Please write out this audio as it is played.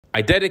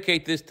I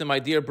dedicate this to my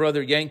dear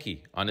brother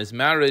Yankee on his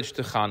marriage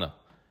to Chana.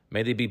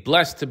 May they be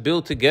blessed to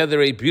build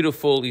together a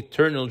beautiful,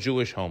 eternal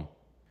Jewish home.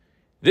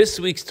 This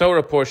week's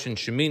Torah portion,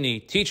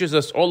 Shmini, teaches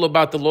us all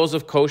about the laws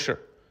of kosher.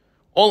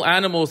 All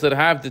animals that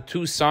have the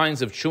two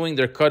signs of chewing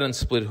their cut and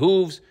split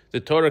hooves, the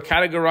Torah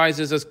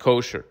categorizes as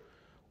kosher.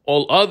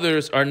 All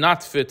others are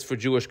not fit for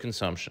Jewish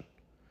consumption.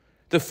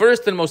 The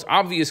first and most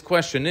obvious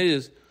question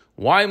is,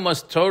 why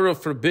must Torah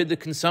forbid the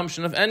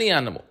consumption of any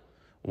animal?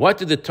 What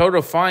did the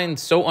Torah find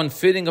so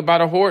unfitting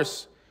about a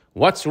horse?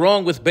 What's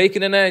wrong with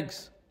bacon and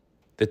eggs?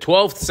 The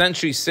 12th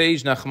century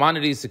sage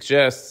Nachmanides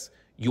suggests,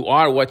 you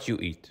are what you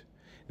eat.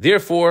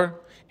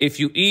 Therefore, if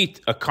you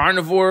eat a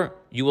carnivore,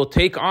 you will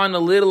take on a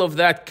little of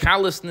that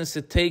callousness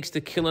it takes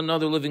to kill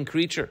another living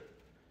creature.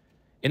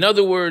 In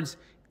other words,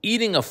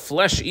 eating a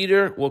flesh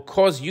eater will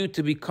cause you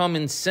to become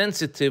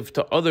insensitive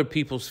to other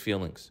people's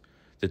feelings.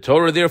 The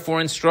Torah therefore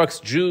instructs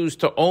Jews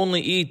to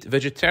only eat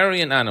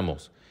vegetarian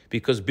animals,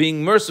 because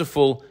being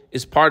merciful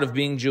is part of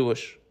being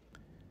Jewish.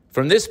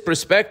 From this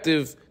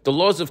perspective, the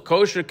laws of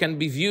kosher can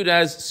be viewed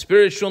as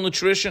spiritual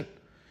nutrition.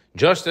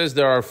 Just as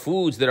there are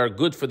foods that are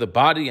good for the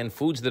body and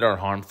foods that are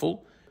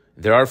harmful,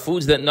 there are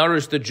foods that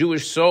nourish the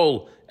Jewish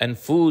soul and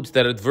foods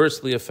that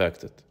adversely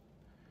affect it.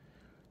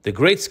 The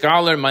great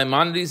scholar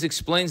Maimonides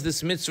explains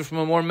this mitzvah from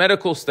a more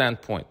medical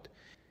standpoint.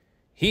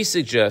 He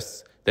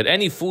suggests that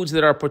any foods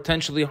that are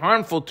potentially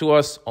harmful to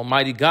us,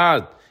 Almighty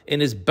God, in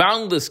His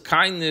boundless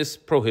kindness,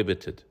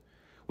 prohibited.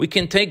 We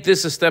can take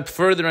this a step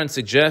further and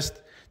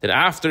suggest that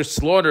after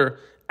slaughter,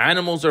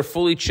 animals are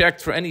fully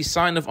checked for any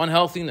sign of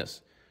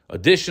unhealthiness.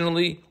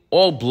 Additionally,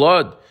 all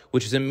blood,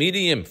 which is a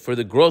medium for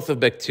the growth of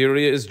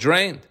bacteria, is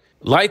drained.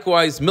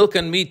 Likewise, milk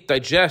and meat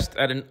digest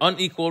at an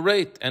unequal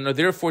rate and are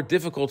therefore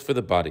difficult for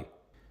the body.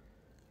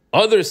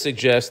 Others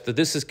suggest that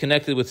this is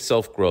connected with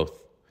self-growth.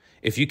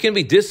 If you can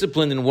be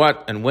disciplined in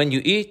what and when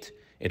you eat,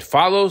 it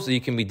follows that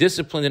you can be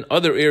disciplined in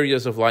other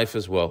areas of life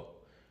as well.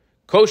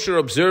 Kosher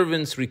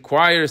observance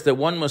requires that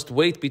one must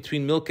wait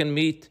between milk and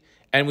meat,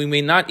 and we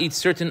may not eat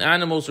certain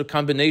animals or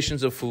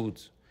combinations of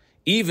foods,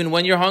 even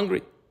when you're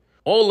hungry.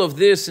 All of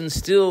this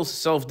instills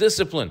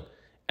self-discipline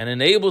and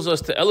enables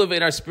us to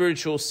elevate our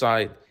spiritual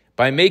side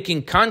by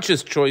making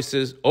conscious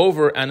choices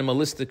over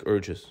animalistic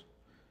urges.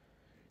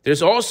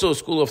 There's also a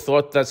school of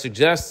thought that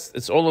suggests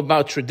it's all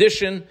about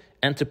tradition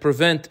and to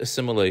prevent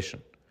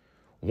assimilation.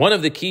 One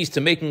of the keys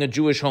to making a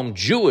Jewish home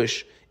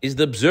Jewish is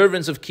the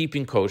observance of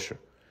keeping kosher.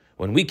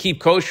 When we keep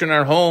kosher in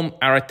our home,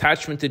 our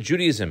attachment to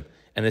Judaism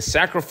and the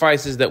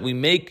sacrifices that we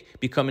make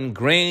become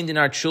ingrained in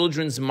our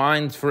children's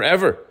minds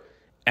forever.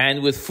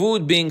 And with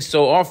food being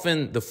so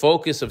often the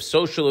focus of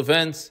social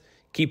events,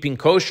 keeping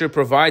kosher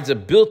provides a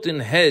built-in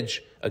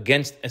hedge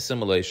against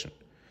assimilation.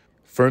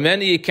 For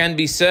many, it can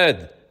be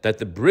said that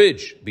the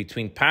bridge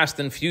between past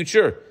and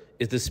future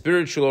is the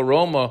spiritual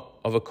aroma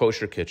of a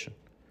kosher kitchen.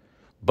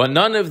 But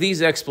none of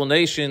these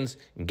explanations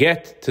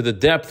get to the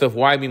depth of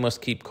why we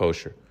must keep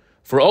kosher.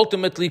 For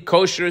ultimately,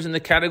 kosher is in the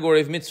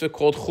category of mitzvah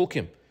called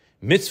chukim,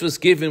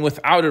 mitzvahs given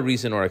without a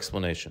reason or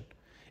explanation.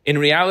 In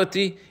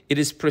reality, it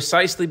is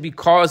precisely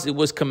because it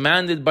was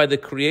commanded by the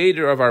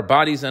Creator of our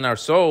bodies and our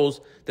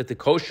souls that the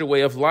kosher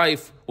way of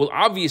life will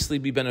obviously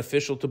be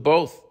beneficial to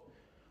both.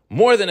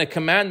 More than a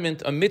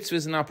commandment, a mitzvah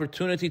is an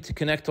opportunity to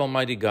connect to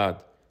Almighty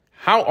God.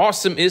 How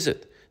awesome is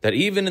it that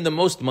even in the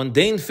most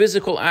mundane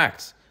physical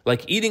acts,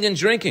 like eating and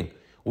drinking,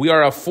 we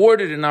are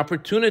afforded an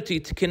opportunity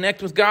to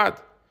connect with God,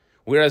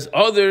 whereas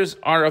others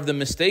are of the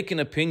mistaken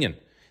opinion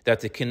that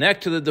to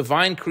connect to the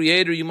divine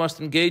Creator, you must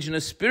engage in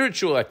a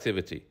spiritual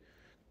activity.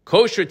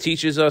 Kosher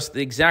teaches us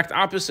the exact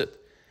opposite.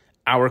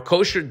 Our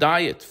kosher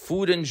diet,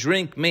 food and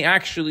drink may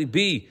actually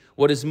be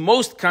what is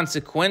most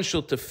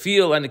consequential to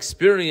feel and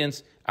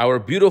experience our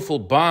beautiful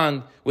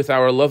bond with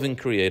our loving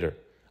Creator.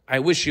 I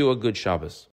wish you a good Shabbos.